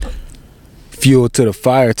Fuel to the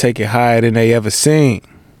fire, take it higher than they ever seen.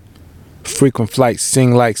 Frequent flights,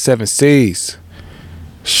 sing like 7 C's.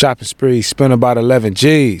 Shopping spree, spend about 11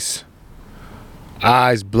 G's.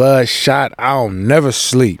 Eyes bloodshot, I don't never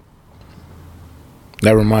sleep.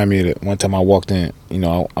 That remind me of that one time I walked in,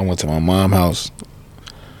 I went to my mom's house.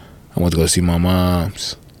 I went to go see my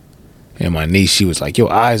mom's. And my niece, she was like,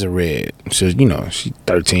 your eyes are red. So, she's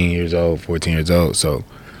 13 years old, 14 years old. So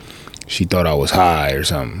she thought I was high or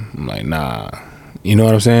something. I'm like, nah. You know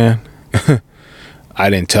what I'm saying? I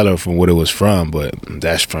didn't tell her from what it was from, but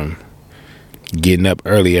that's from getting up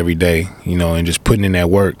early every day, and just putting in that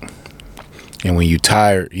work. And when you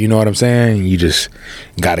tired, you know what I'm saying? You just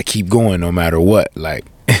got to keep going no matter what. Like,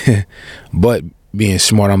 but being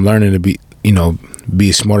smart, I'm learning to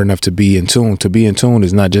be smart enough to be in tune. To be in tune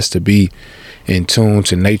is not just to be in tune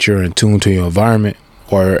to nature, in tune to your environment,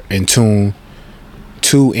 or in tune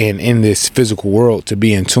to and in this physical world. To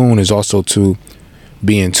be in tune is also to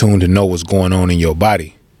be in tune to know what's going on in your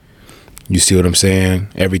body. You see what I'm saying?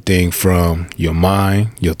 Everything from your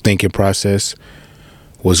mind, your thinking process,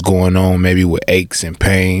 what's going on maybe with aches and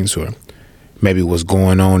pains, or maybe what's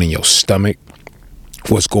going on in your stomach,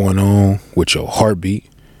 what's going on with your heartbeat.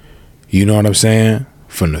 You know what I'm saying?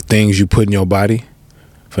 From the things you put in your body,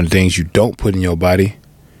 from the things you don't put in your body.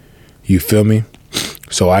 You feel me?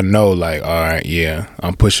 So I know, like, all right, yeah,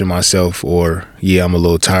 I'm pushing myself, or yeah, I'm a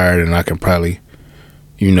little tired and I can probably,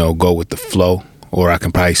 go with the flow, or I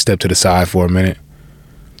can probably step to the side for a minute.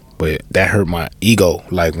 But that hurt my ego,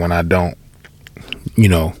 like when I don't,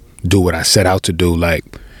 do what I set out to do. Like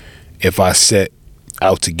if I set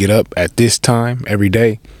out to get up at this time every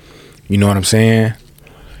day, you know what I'm saying?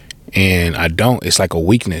 And I don't, it's like a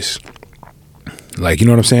weakness. Like, you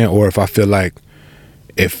know what I'm saying? Or if I feel like,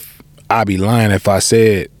 if I be lying if I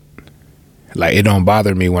said, like, it don't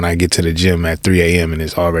bother me when I get to the gym at 3 a.m. and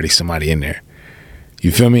there's already somebody in there.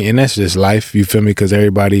 You feel me? And that's just life. You feel me? Because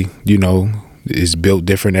everybody, is built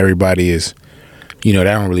different. Everybody is, that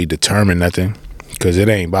don't really determine nothing. Because it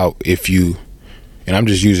ain't about if you, and I'm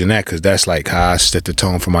just using that because that's like how I set the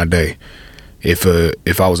tone for my day. If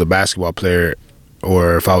I was a basketball player,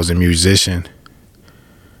 or if I was a musician,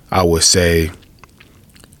 I would say,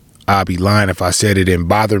 I'd be lying if I said it didn't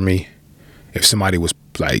bother me if somebody was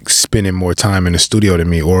like spending more time in the studio than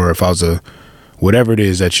me, or if I was whatever it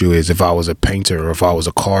is that you is, if I was a painter, or if I was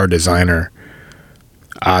a car designer.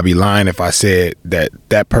 I'd be lying if I said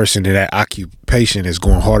that person in that occupation is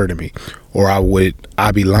going harder than me. Or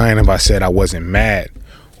I'd be lying if I said I wasn't mad,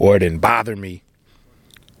 or it didn't bother me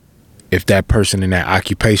if that person in that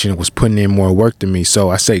occupation was putting in more work than me. So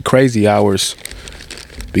I say crazy hours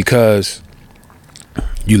because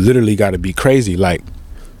you literally got to be crazy. Like,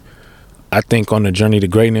 I think on the journey to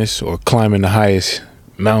greatness, or climbing the highest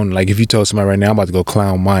mountain, like if you told somebody right now I'm about to go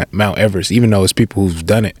climb Mount Everest, even though it's people who've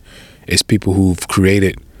done it, it's people who've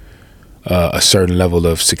created a certain level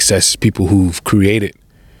of success, people who've created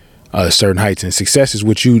certain heights. And success is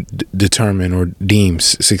what you determine or deem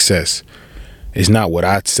success. It's not what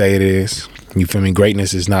I say it is. You feel me?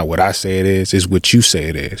 Greatness is not what I say it is. It's what you say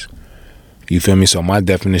it is. You feel me? So my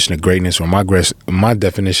definition of greatness, or my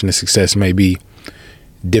definition of success may be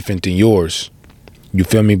different than yours. You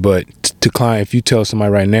feel me? But to climb, if you tell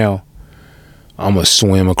somebody right now, I'm going to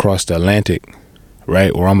swim across the Atlantic,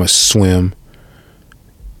 right? Or I'm going to swim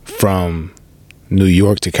from New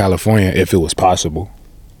York to California, if it was possible,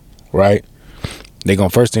 right?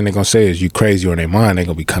 First thing they're going to say is you crazy, or in their mind, they're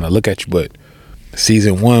going to be kind of look at you. But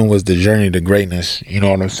season 1 was the journey to greatness. You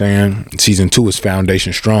know what I'm saying? Season 2 is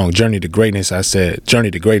foundation strong. Journey to greatness, I said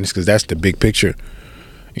journey to greatness because that's the big picture.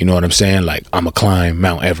 You know what I'm saying? Like, I'm going to climb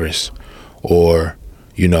Mount Everest, or,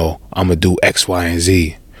 I'm going to do X, Y, and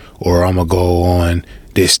Z, or I'm going to go on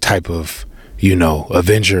this type of,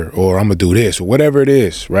 adventure, or I'm going to do this, or whatever it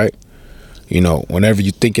is, right? Whenever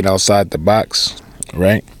you're thinking outside the box,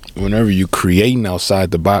 right? Whenever you're creating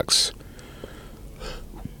outside the box,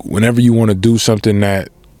 whenever you want to do something that,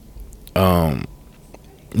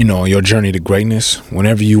 your journey to greatness,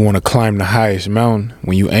 whenever you want to climb the highest mountain,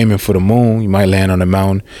 when you aiming for the moon, you might land on the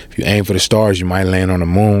mountain. If you aim for the stars, you might land on the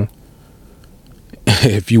moon.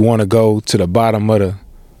 If you want to go to the bottom of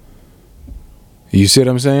you see what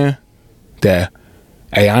I'm saying? The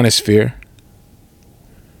ionosphere,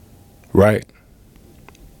 right?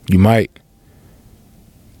 You might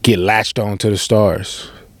get latched on to the stars.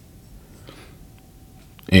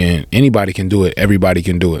 And anybody can do it. Everybody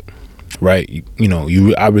can do it, right?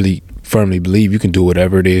 I really firmly believe you can do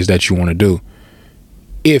whatever it is that you want to do,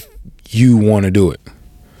 if you want to do it.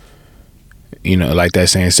 Like that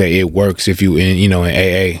saying, say it works if you in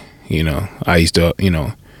AA. I used to,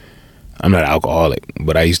 I'm not an alcoholic,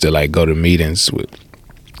 but I used to like go to meetings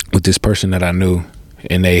with this person that I knew,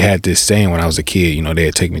 and they had this saying when I was a kid. You know,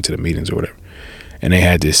 they'd take me to the meetings or whatever, and they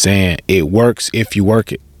had this saying: "It works if you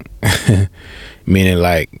work it." Meaning,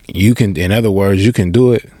 like, you can, in other words, you can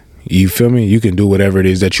do it. You feel me? You can do whatever it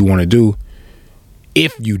is that you want to do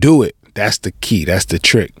if you do it. That's the key. That's the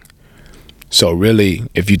trick. So really,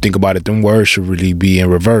 if you think about it, them words should really be in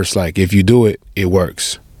reverse. Like, if you do it, it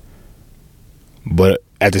works. But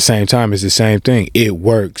at the same time, it's the same thing. It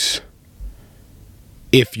works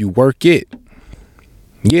if you work it.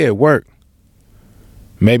 Yeah, it work.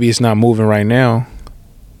 Maybe it's not moving right now.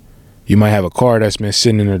 You might have a car that's been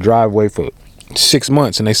sitting in the driveway for 6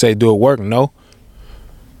 months and they say, do it work? No.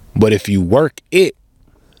 But if you work it,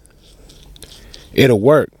 it'll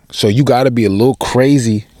work. So you got to be a little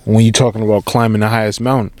crazy when you're talking about climbing the highest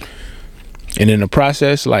mountain. And in the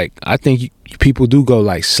process, like, I think people do go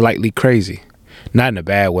like slightly crazy. Not in a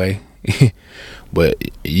bad way. But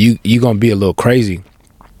you going to be a little crazy.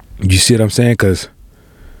 You see what I'm saying? Because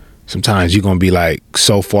sometimes you're going to be like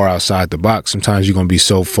so far outside the box. Sometimes you're going to be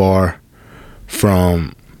so far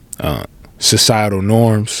from societal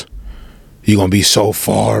norms. You're going to be so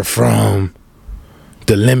far from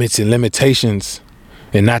the limits and limitations,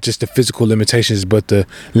 and not just the physical limitations, but the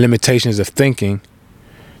limitations of thinking,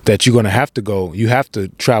 that you're going to have to go. You have to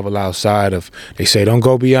travel outside of, they say, don't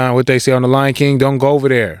go beyond what they say on The Lion King. Don't go over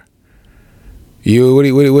there. What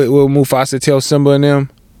Mufasa tell Simba and them?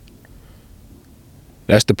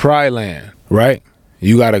 That's the Pride Land, right?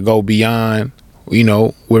 You got to go beyond, you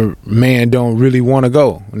know, where man don't really want to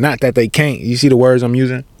go. Not that they can't. You see the words I'm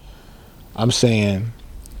using? I'm saying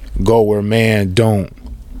go where man don't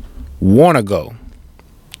want to go,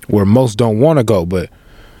 where most don't want to go, but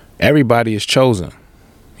everybody is chosen.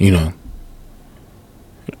 You know,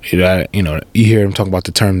 you hear him talk about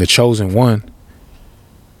the term the chosen one.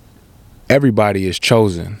 Everybody is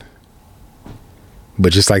chosen.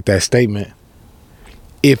 But just like that statement,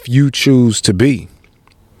 if you choose to be,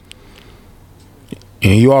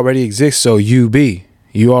 and you already exist, so you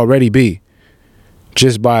already be.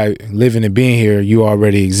 Just by living and being here, you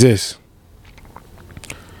already exist.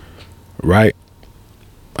 Right?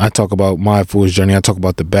 I talk about My Fool's Journey. I talk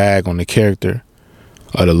about the bag on the character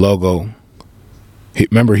of the logo.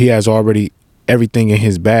 Remember, he has already everything in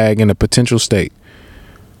his bag in a potential state.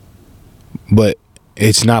 But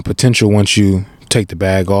it's not potential once you take the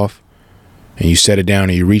bag off and you set it down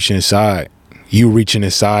and you reach inside. You reaching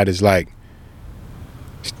inside is like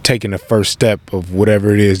taking the first step of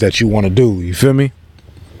whatever it is that you want to do. You feel me?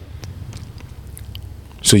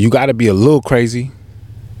 So you got to be a little crazy,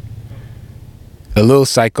 a little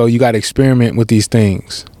psycho. You got to experiment with these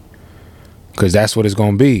things, because that's what it's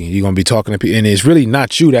going to be. You're going to be talking to people, and it's really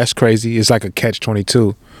not you that's crazy. It's like a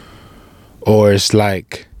catch-22, or it's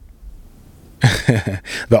like the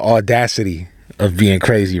audacity of being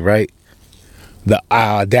crazy, right? The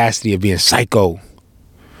audacity of being psycho,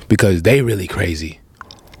 because they really crazy,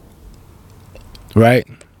 right?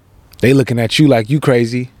 They looking at you like you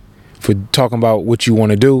crazy for talking about what you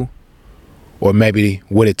want to do, or maybe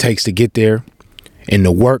what it takes to get there, and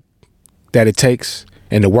the work that it takes,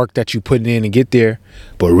 and the work that you put in to get there.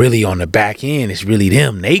 But really on the back end, it's really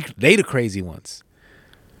them. They the crazy ones.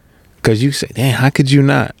 Because you say, damn, how could you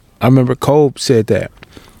not? I remember Cole said that.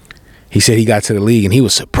 He said he got to the league and he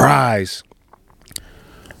was surprised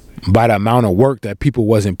by the amount of work that people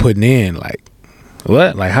wasn't putting in. Like,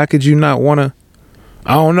 what? Like, how could you not want to?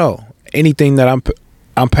 I don't know. Anything that I'm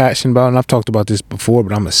passionate about, and I've talked about this before,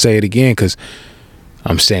 but I'm going to say it again because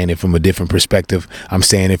I'm saying it from a different perspective. I'm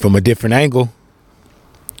saying it from a different angle.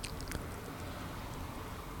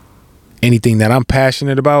 Anything that I'm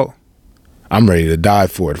passionate about, I'm ready to die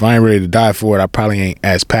for it. If I ain't ready to die for it, I probably ain't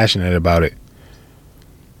as passionate about it.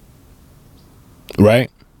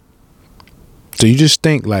 Right? So you just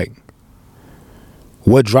think, like,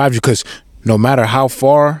 what drives you? Because no matter how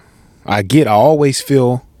far I get, I always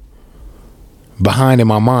feel behind in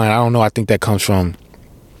my mind. I don't know. I think that comes from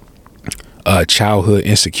childhood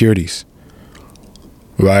insecurities.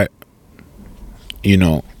 Right?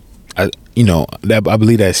 I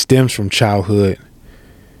believe that stems from childhood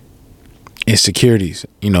insecurities.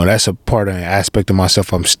 That's a part of an aspect of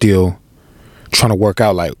myself I'm still trying to work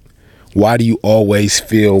out. Like, why do you always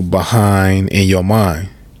feel behind in your mind?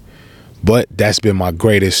 But that's been my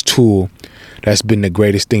greatest tool. That's been the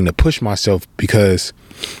greatest thing to push myself, because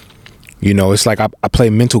it's like I play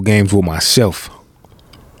mental games with myself.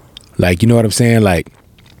 Like, you know what I'm saying? Like,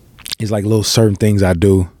 it's like little certain things I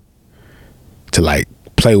do to, like,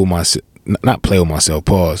 play with myself. Not play with myself,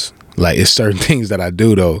 pause. Like, it's certain things that I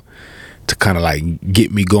do, though, to kind of, like,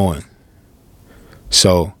 get me going.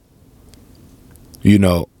 So you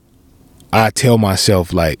know, I tell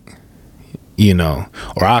myself like, you know,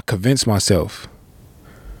 or I convince myself.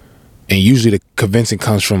 And usually the convincing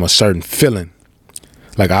comes from a certain feeling.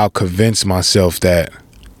 Like I'll convince myself that,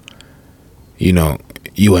 you know,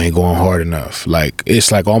 you ain't going hard enough. Like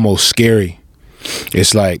it's like almost scary.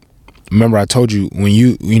 It's like, remember I told you when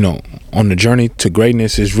you know, on the journey to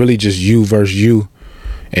greatness, it's really just you versus you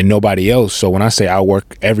and nobody else. So when I say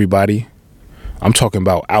outwork everybody, I'm talking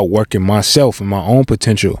about outworking myself and my own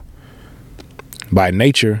potential. By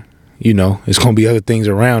nature, you know, it's going to be other things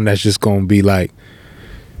around that's just going to be like,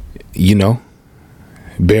 you know,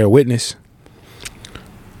 bear witness.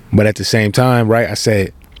 But at the same time, right, I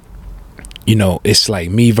said, you know, it's like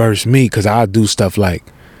me versus me, because I'll do stuff like,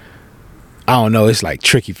 I don't know, it's like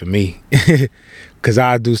tricky for me. Because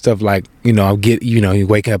I'll do stuff like, you know, I'll get, you know, you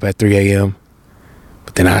wake up at 3 a.m.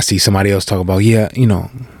 But then I see somebody else talk about, yeah, you know,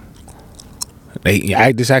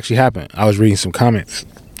 this actually happened. I was reading some comments.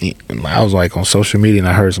 I was like on social media and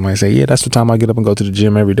I heard somebody say, yeah, that's the time I get up and go to the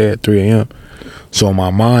gym every day at 3 a.m. So in my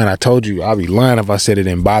mind, I told you, I'd be lying if I said it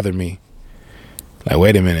didn't bother me. Like,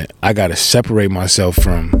 wait a minute, I got to separate myself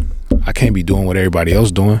from, I can't be doing what everybody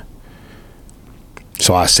else doing.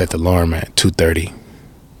 So I set the alarm at 2:30.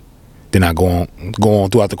 Then I go on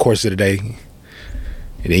throughout the course of the day.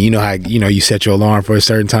 And then you know how, you know, you set your alarm for a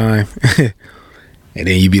certain time. And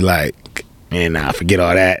then you be like, man, nah, forget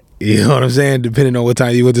all that. You know what I'm saying? Depending on what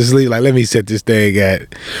time you went to sleep. Like, let me set this thing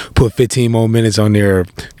at, put 15 more minutes on there,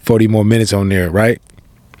 40 more minutes on there, right?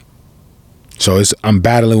 So I'm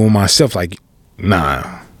battling with myself like,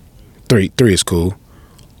 nah, three is cool.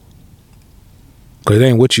 Because it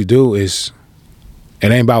ain't what you do, it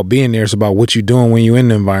ain't about being there. It's about what you're doing when you're in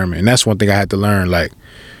the environment. And that's one thing I had to learn. Like,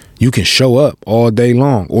 you can show up all day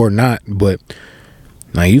long or not, but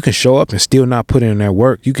like you can show up and still not put in that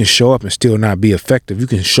work. You can show up and still not be effective. You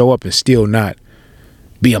can show up and still not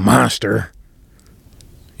be a monster.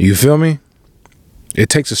 You feel me? It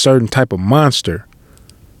takes a certain type of monster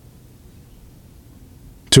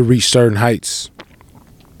to reach certain heights.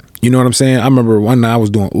 You know what I'm saying? I remember one night I was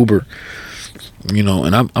doing Uber, you know,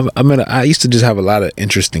 and I used to just have a lot of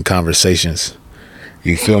interesting conversations.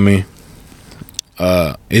 You feel me?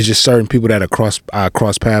 It's just certain people that I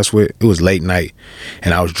crossed paths with. It was late night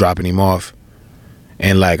and I was dropping him off.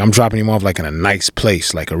 And like, I'm dropping him off like in a nice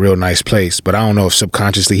place, like a real nice place. But I don't know if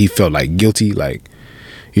subconsciously he felt like guilty. Like,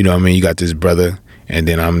 you know what I mean? You got this brother and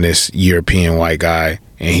then I'm this European white guy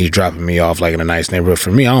and he's dropping me off like in a nice neighborhood.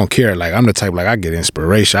 For me, I don't care. Like, I'm the type, like, I get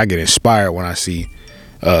inspiration. I get inspired when I see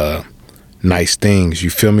nice things.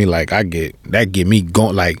 You feel me? Like, that get me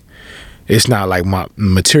going. Like, it's not like my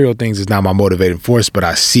material things is not my motivating force, but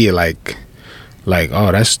I see it like,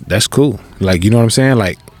 oh, that's cool. Like, you know what I'm saying?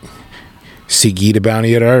 Like, seek ye the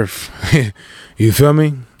bounty of the earth. You feel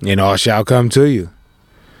me? And all shall come to you.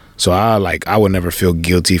 So I would never feel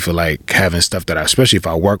guilty for like having stuff that especially if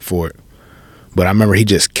I work for it. But I remember he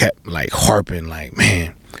just kept like harping like,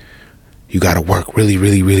 man, you got to work really,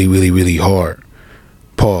 really, really, really, really hard.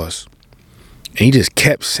 Pause. And he just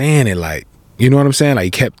kept saying it like, you know what I'm saying? Like,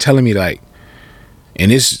 he kept telling me like,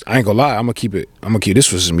 and this, I ain't gonna lie, I'm gonna keep,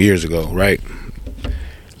 this was some years ago, right?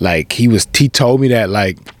 Like, he told me that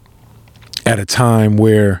like at a time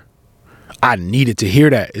where I needed to hear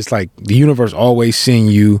that. It's like the universe always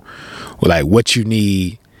send you like what you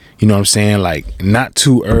need, you know what I'm saying? Like, not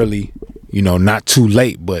too early, you know, not too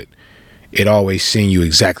late, but it always send you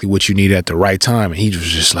exactly what you need at the right time. And he was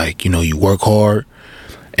just like, you know, you work hard.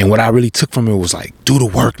 And what I really took from it was like, do the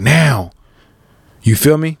work now. You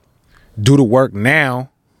feel me? Do the work now.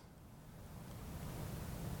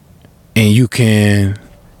 And you can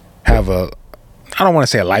have I don't want to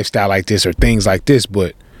say a lifestyle like this or things like this,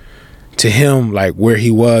 but to him, like where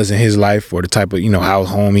he was in his life or the type of, you know, house,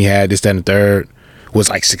 home he had, this, that, and the third was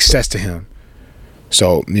like success to him.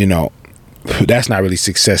 So, you know, that's not really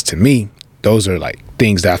success to me. Those are like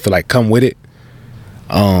things that I feel like come with it.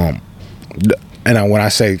 And when I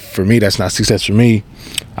say for me, that's not success for me,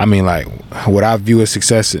 I mean like what I view as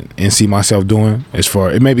success and see myself doing as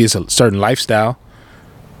far, maybe it's a certain lifestyle,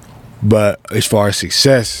 but as far as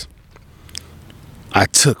success, I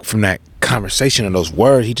took from that conversation and those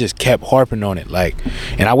words, he just kept harping on it. Like,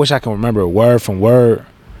 and I wish I can remember word from word,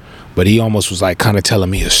 but he almost was like kind of telling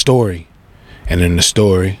me a story. And in the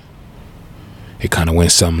story, it kind of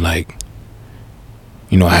went something like,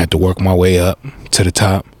 you know, I had to work my way up to the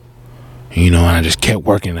top, you know, and I just kept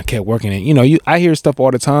working. And, you know, I hear stuff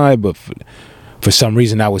all the time, but for some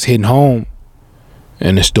reason that was hitting home.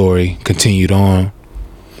 And the story continued on.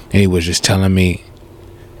 And he was just telling me,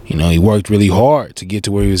 you know, he worked really hard to get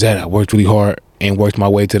to where he was at. I worked really hard and worked my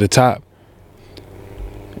way to the top.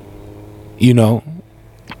 You know,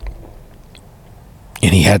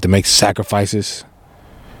 And he had to make sacrifices.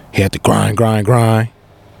 He had to grind.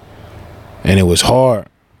 And it was hard.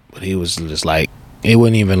 But he was just like, it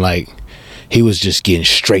wasn't even like, he was just getting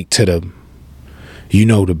straight to the,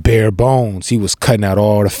 the bare bones. He was cutting out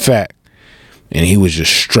all the fat. And he was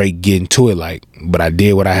just straight getting to it. Like, but I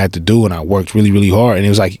did what I had to do, and I worked really, really hard. And it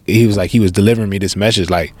was like, he was delivering me this message,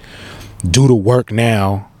 like, do the work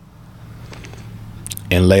now,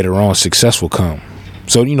 and later on success will come.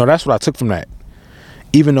 So, that's what I took from that.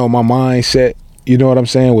 Even though my mindset,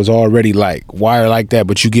 was already like wired like that,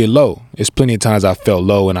 but you get low. There's plenty of times I felt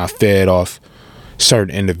low and I fed off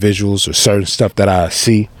certain individuals or certain stuff that I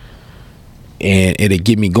see, and it'd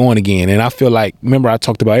get me going again. And I feel like, remember I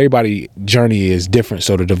talked about everybody's journey is different.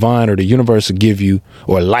 So the divine or the universe will give you,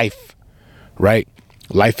 or life, right?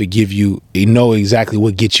 Life will give you, exactly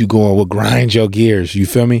what gets you going, what grinds your gears. You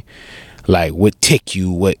feel me? Like what tick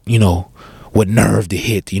you, what nerve to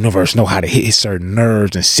hit. The universe know how to hit certain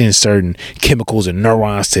nerves and send certain chemicals and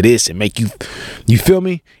neurons to this and make you feel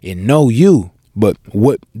me? And know you. But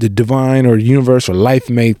what the divine or universe or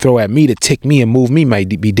life may throw at me to tick me and move me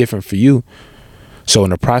might be different for you. So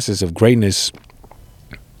in the process of greatness,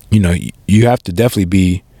 you have to definitely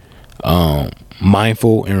be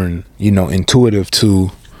mindful and, intuitive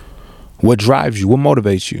to what drives you, what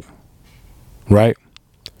motivates you, right?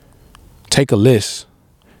 Take a list.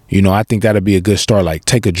 I think that'd be a good start. Like,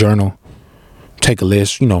 take a journal, take a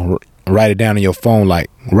list, write it down on your phone. Like,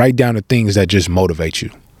 write down the things that just motivate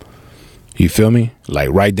you. You feel me? Like,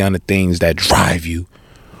 write down the things that drive you.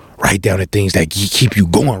 Write down the things that keep you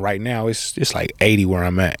going. Right now, it's like 80 where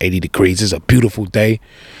I'm at, 80 degrees. It's a beautiful day.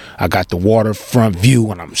 I got the waterfront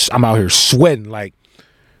view, and I'm out here sweating. Like,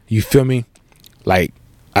 you feel me? Like,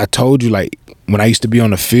 I told you, like, when I used to be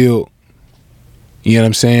on the field, you know what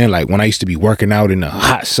I'm saying? Like, when I used to be working out in the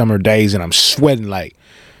hot summer days and I'm sweating, like,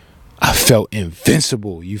 I felt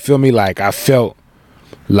invincible. You feel me? Like, I felt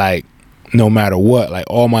like no matter what, like,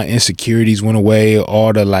 all my insecurities went away.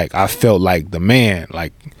 I felt like the man.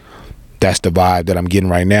 Like, that's the vibe that I'm getting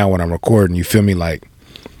right now when I'm recording. You feel me? Like,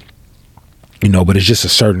 but it's just a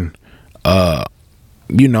certain, that's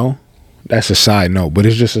a side note, but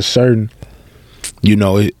it's just a certain,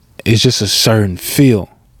 it's just a certain feel.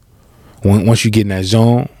 Once you get in that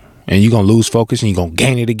zone, and you're going to lose focus and you're going to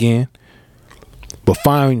gain it again. But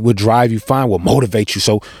find what drive you, find what motivates you.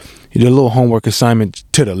 So the little homework assignment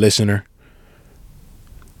to the listener,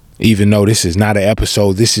 even though this is not an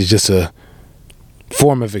episode, this is just a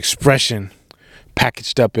form of expression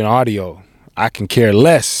packaged up in audio. I can care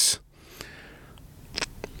less.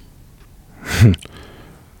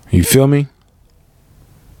 You feel me?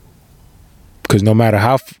 Because no matter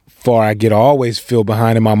how far I get, I always feel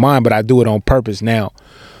behind in my mind, but I do it on purpose now.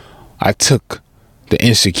 I took the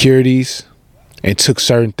insecurities and took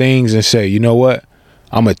certain things and said, you know what?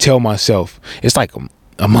 I'm going to tell myself. It's like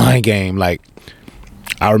a mind game. Like,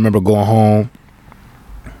 I remember going home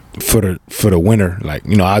for the winter. Like,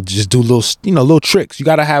 I just do little tricks. You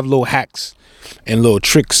got to have little hacks and little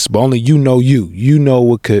tricks, but only you know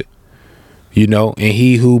what could, and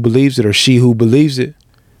he who believes it or she who believes it,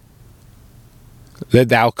 let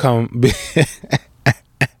the outcome be.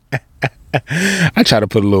 I try to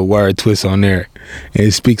put a little word twist on there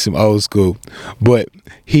and speak some old school. But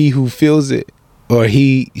he who feels it, or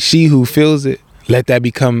she who feels it, let that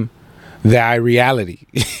become thy reality.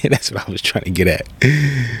 That's what I was trying to get at.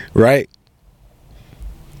 Right?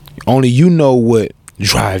 Only you know what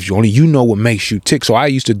drives you. Only you know what makes you tick. So I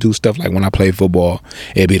used to do stuff like when I played football,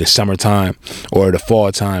 it'd be the summertime or the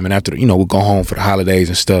fall time. And after, we'd go home for the holidays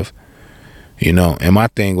and stuff. And my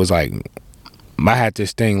thing was like, I had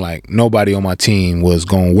this thing like nobody on my team was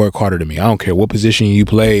going to work harder than me. I don't care what position you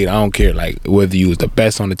played. I don't care like whether you was the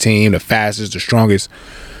best on the team, the fastest, the strongest.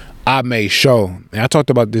 I made sure, and I talked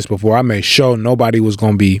about this before, I made sure nobody was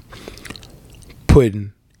going to be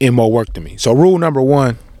putting in more work than me. So rule number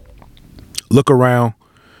 1, look around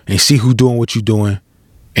and see who doing what you doing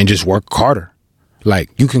and just work harder. Like,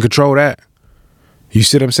 you can control that. You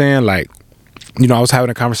see what I'm saying? Like, I was having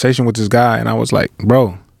a conversation with this guy and I was like,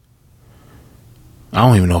 bro, I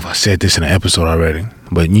don't even know if I said this in an episode already,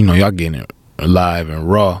 but y'all getting it live and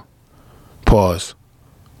raw. Pause.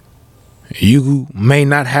 You may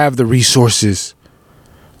not have the resources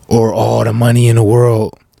or all the money in the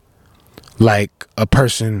world like a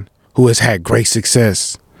person who has had great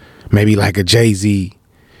success, maybe like a Jay-Z,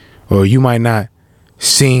 or you might not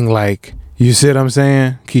sing like, you see what I'm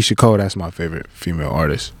saying? Keisha Cole, that's my favorite female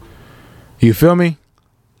artist. You feel me?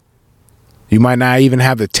 You might not even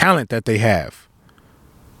have the talent that they have.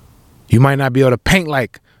 You might not be able to paint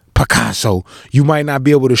like Picasso. You might not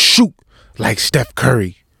be able to shoot like Steph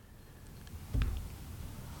Curry.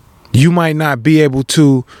 You might not be able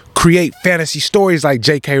to create fantasy stories like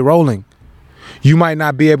J.K. Rowling. You might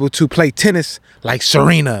not be able to play tennis like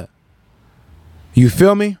Serena. You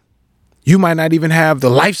feel me? You might not even have the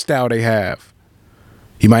lifestyle they have.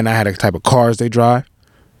 You might not have the type of cars they drive,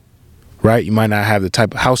 right? You might not have the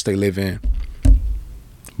type of house they live in.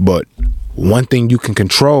 But one thing you can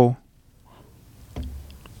control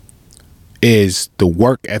is the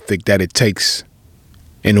work ethic that it takes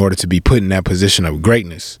in order to be put in that position of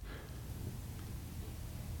greatness.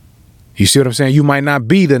 You see what I'm saying? You might not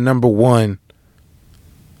be the number one.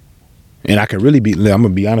 And I could really be, I'm going to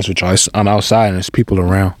be honest with y'all. I'm outside and there's people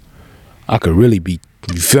around. I could really be,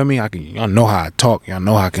 you feel me? Y'all know how I talk. Y'all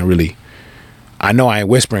know how I can really, I know I ain't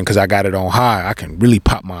whispering because I got it on high. I can really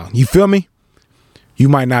pop you feel me? You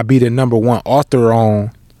might not be the number one author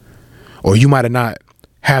on, or you might not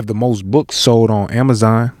have the most books sold on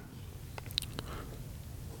Amazon.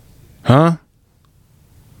 Huh?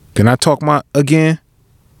 Can I talk again?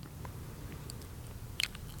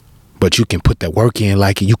 But you can put that work in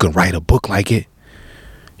like it. You can write a book like it.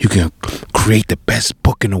 You can create the best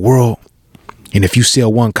book in the world. And if you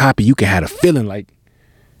sell one copy, you can have a feeling like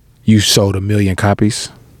you sold 1 million copies.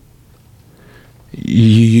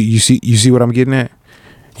 You see what I'm getting at?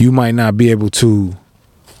 You might not be able to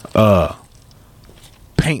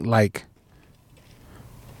paint like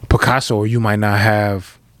Picasso, or you might not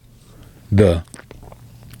have the,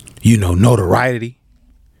 notoriety.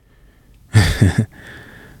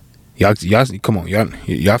 Y'all, come on,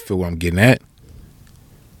 y'all feel what I'm getting at.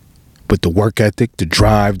 But the work ethic, the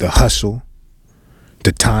drive, the hustle,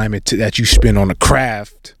 the time that you spend on the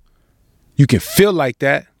craft, you can feel like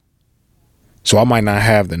that. So I might not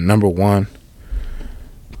have the number one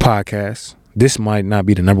podcast. This might not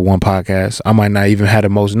be the number one podcast. I might not even have the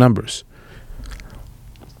most numbers.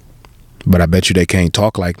 But I bet you they can't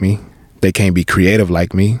talk like me. They can't be creative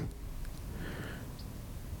like me.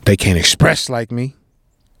 They can't express like me.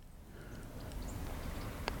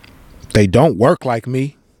 They don't work like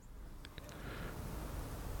me.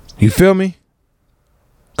 You feel me?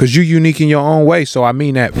 Because you're unique in your own way. So I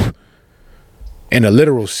mean that in a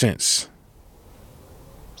literal sense.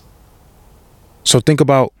 So think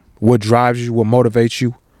about what drives you, what motivates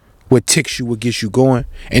you, what ticks you, what gets you going.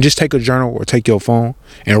 And just take a journal or take your phone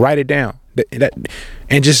and write it down.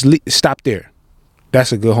 And just stop there.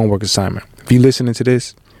 That's a good homework assignment. If you're listening to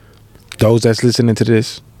this, those that's listening to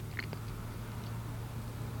this,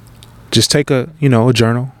 just take a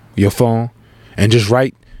journal, your phone, and just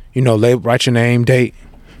write your name, date,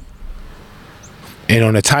 and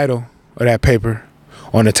on the title of that paper,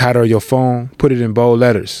 on the title of your phone, put it in bold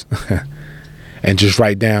letters, and just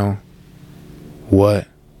write down what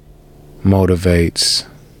motivates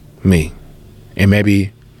me, and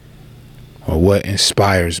or what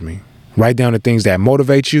inspires me. Write down the things that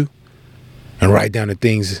motivate you, and write down the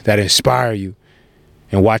things that inspire you,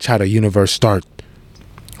 and watch how the universe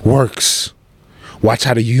works. Watch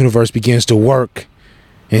how the universe begins to work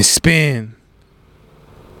and spin.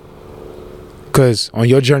 Because on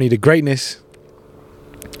your journey to greatness,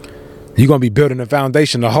 you're going to be building a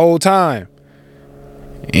foundation the whole time.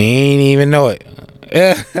 You ain't even know it.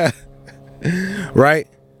 Right?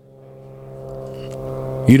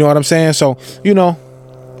 You know what I'm saying? So,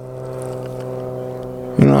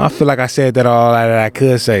 I feel like I said that all that I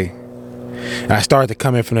could say. And I started to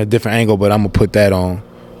come in from a different angle, but I'm going to put that on.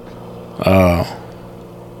 I'm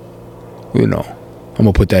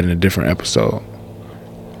gonna put that in a different episode.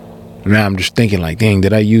 Now I'm just thinking like, dang,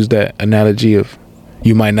 did I use that analogy of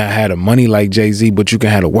you might not have the money like Jay-Z, but you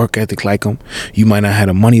can have a work ethic like him. You might not have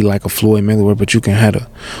the money like a Floyd Mayweather, but you can have the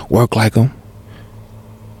work like him.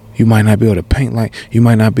 You might not be able to paint like, you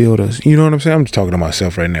might not be able to, you know what I'm saying? I'm just talking to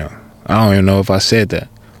myself right now. I don't even know if I said that.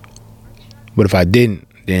 But if I didn't,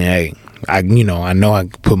 then hey, I know I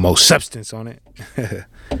could put more substance on it.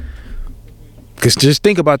 Because just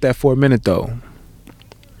think about that for a minute, though.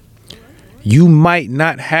 You might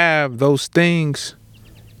not have those things,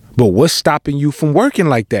 but what's stopping you from working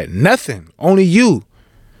like that? Nothing. Only you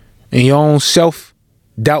and your own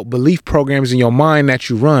self-doubt belief programs in your mind that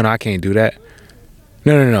you run. I can't do that.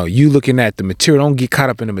 No. You looking at the material. Don't get caught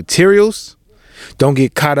up in the materials. Don't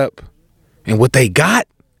get caught up in what they got.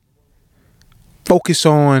 Focus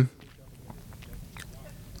on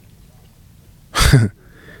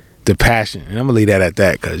the passion, and I'm gonna leave that at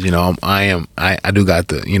that because I do got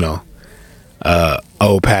the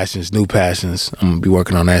old passions, new passions. I'm gonna be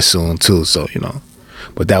working on that soon too. So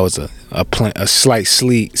but that was a slight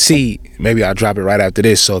seed. Maybe I'll drop it right after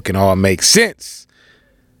this so it can all make sense.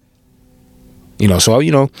 So,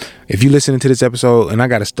 if you're listening to this episode, and I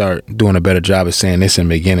got to start doing a better job of saying this in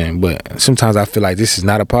the beginning, but sometimes I feel like this is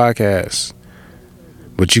not a podcast,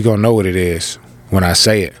 but you going to know what it is when I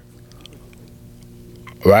say it.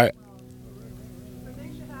 Right?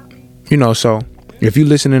 So if you're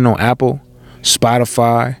listening on Apple,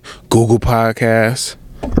 Spotify, Google Podcasts,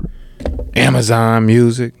 Amazon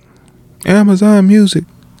Music, and Amazon Music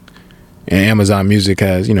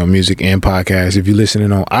has, music and podcasts. If you're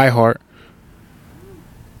listening on iHeart,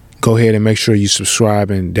 go ahead and make sure you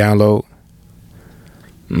subscribe and download.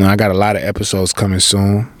 I got a lot of episodes coming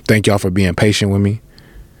soon. Thank y'all for being patient with me.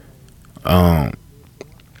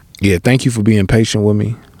 Thank you for being patient with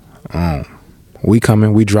me. We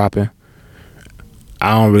coming, we dropping.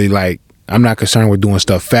 I'm not concerned with doing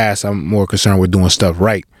stuff fast. I'm more concerned with doing stuff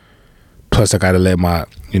right. Plus, I got to let my,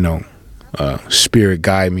 spirit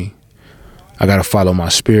guide me. I got to follow my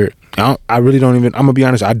spirit. I really don't even, I'm going to be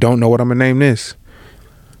honest, I don't know what I'm going to name this.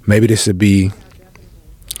 Maybe this would be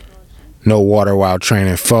No Water While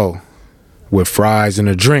Training 4 with fries and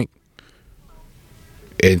a drink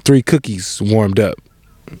and 3 cookies warmed up.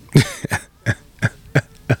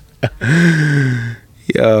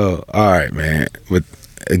 Yo, all right, man. But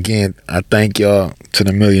again, I thank y'all to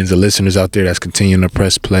the millions of listeners out there that's continuing to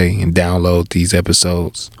press play and download these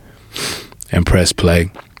episodes and press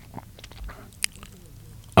play.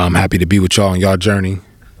 I'm happy to be with y'all on y'all journey.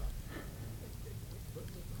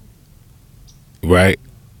 Right?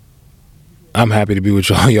 I'm happy to be with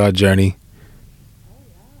y'all on y'all journey.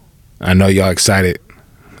 I know y'all excited.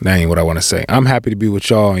 That ain't what I want to say. I'm happy to be with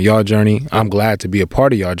y'all on y'all journey. I'm glad to be a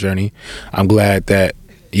part of y'all journey. I'm glad that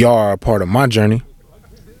y'all are a part of my journey.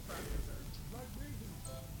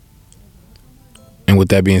 And with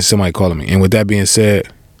that being, somebody calling me. And with that being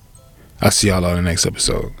said, I'll see y'all on the next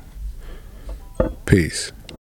episode. Peace.